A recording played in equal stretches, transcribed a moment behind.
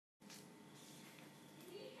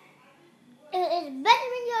It's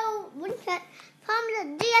Benjamin Yo Winston from the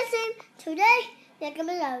DSM. Today, they're going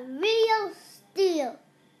to be a real steal.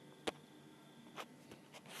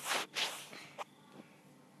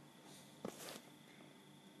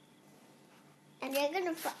 And we're going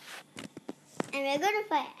to fight. And we're going to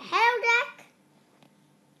fight Helljack.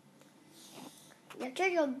 We're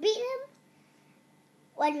trying to beat him.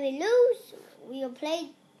 When we lose, we'll play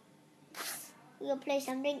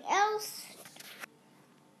something else.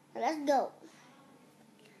 So let's go.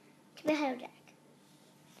 To the Helljack.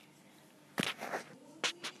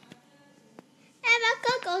 And my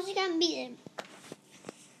Coco, she can beat him.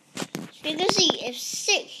 So you can see if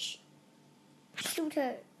 6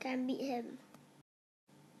 shooter can beat him.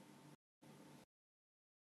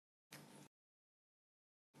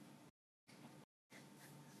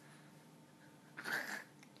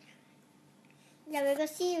 Now we're going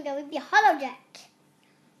to see if there will be a Helljack.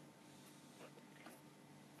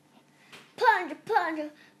 Punch,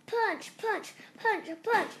 punch, punch, punch, punch, punch,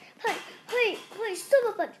 punch. Hey, hey,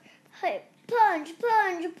 super punch. Hey, punch,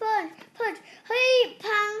 punch, punch, punch. Hey,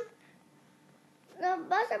 punch. The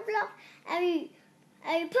buzzer block. And we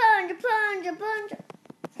punch, punch, punch.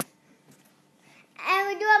 And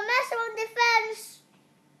we do a maximum defense.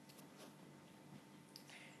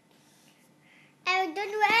 And we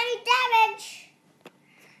don't do any damage.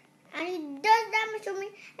 And he does damage to me,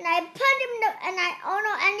 and I punch him, and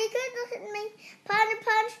he couldn't hit me.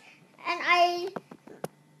 Punch, and I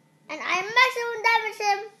maximum damage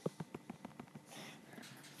him.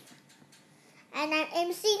 And I'm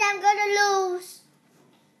MC, I'm gonna lose.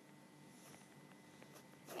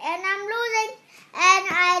 And I'm losing, and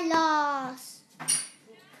I lost.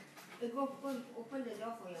 Open the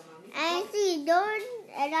door for your mommy. And see, don't,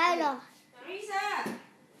 and I lost. Teresa!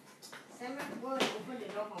 Samuel, go and open the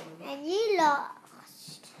door for mommy. And you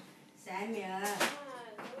lost. Samuel.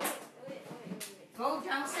 Go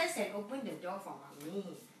downstairs and open the door for mommy.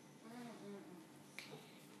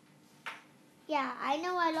 Yeah, I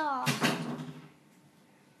know I lost.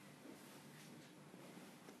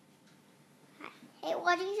 I hate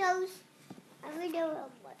watching shows. I really don't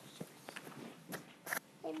watch shows.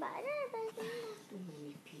 Hey, bye. Too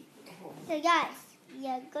many people. So guys, we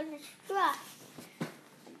are gonna try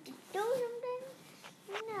to do something.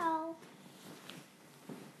 No.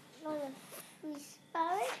 Gonna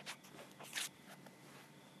restart it.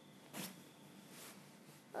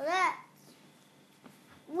 Let's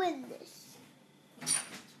win this.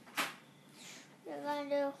 We're gonna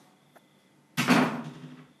do.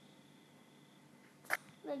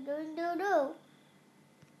 We're doing do.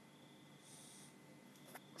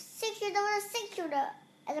 6 shooter with a 6 shooter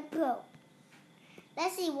as a pro.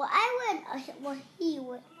 Let's see, will I win or will he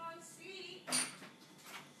win?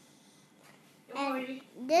 And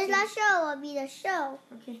this last show will be the show.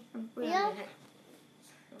 Okay, I'm putting Yeah. on the head.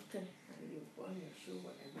 Okay, you put on your shoe,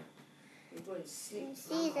 whatever. You go and sleep.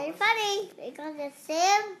 See, it's very funny because the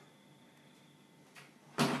same.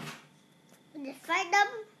 We just fight them,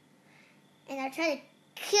 and I try to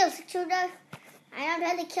kill 6 shooters. I don't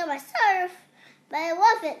try to kill myself, but it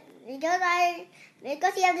worth it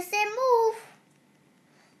because he had the same move.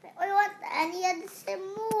 And he had the same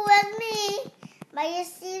move as me. But you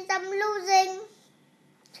see, I'm losing.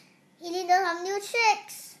 He needs some new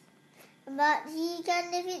tricks. But he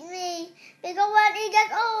can defeat me. Because when he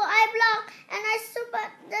gets, I block. And I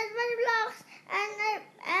super, there's many blocks. And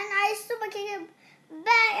I super kick him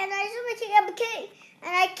back. And I super kick him kick.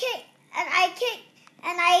 And I kick. And I kick.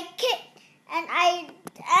 And I kick. And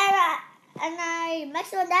I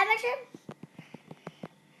maximum damage him.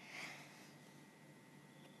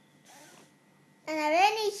 And I have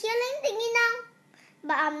any healing thingy now.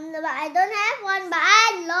 But I don't have one, but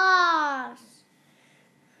I lost.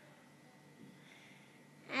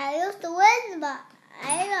 I used to win, but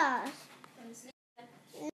I lost.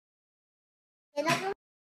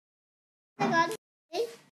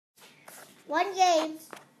 One game.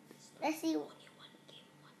 Let's see.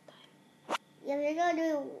 Yeah, we're gonna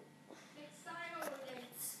do.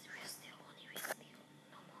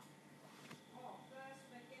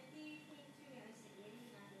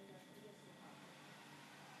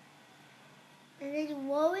 And then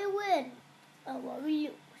will we win or will we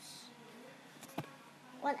lose?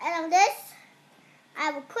 At the end of this, I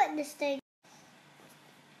will quit this thing.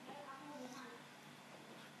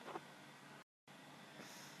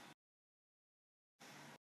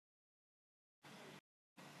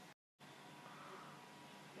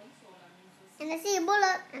 And I see a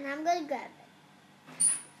bullet, and I'm going to grab it.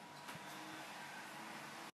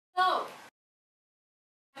 No!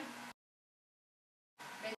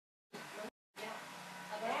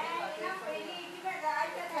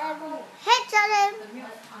 Headshot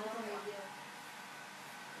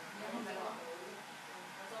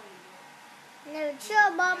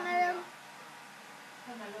madam.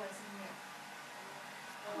 看看热心的，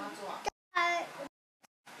我往左。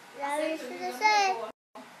Là sẽ xe.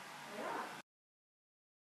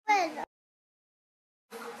 Quên rồi.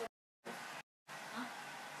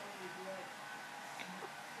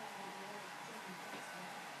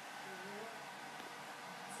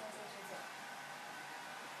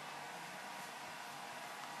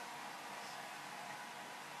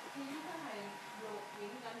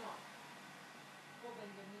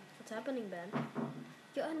 What's happening, Ben?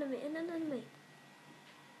 Your enemy, an enemy.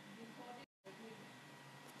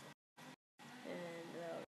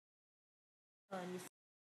 And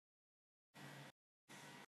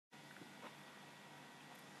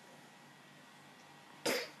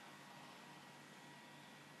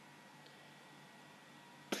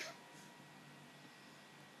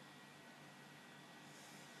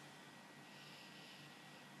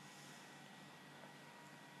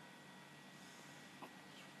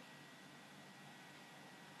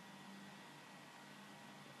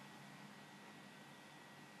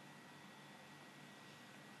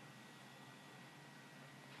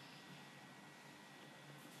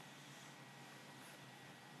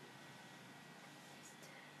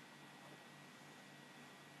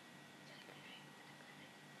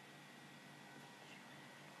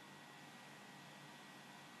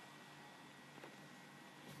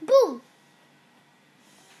Boom.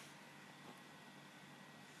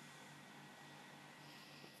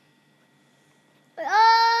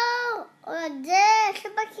 Oh, dear,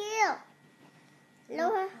 super kill.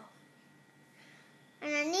 Lower.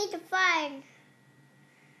 And I need to find.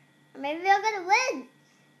 Maybe we're gonna win.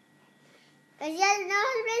 Because you don't know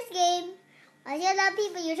how to play this game. I see a lot of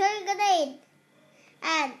people, you throw a grenade.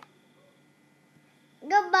 And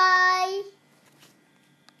goodbye.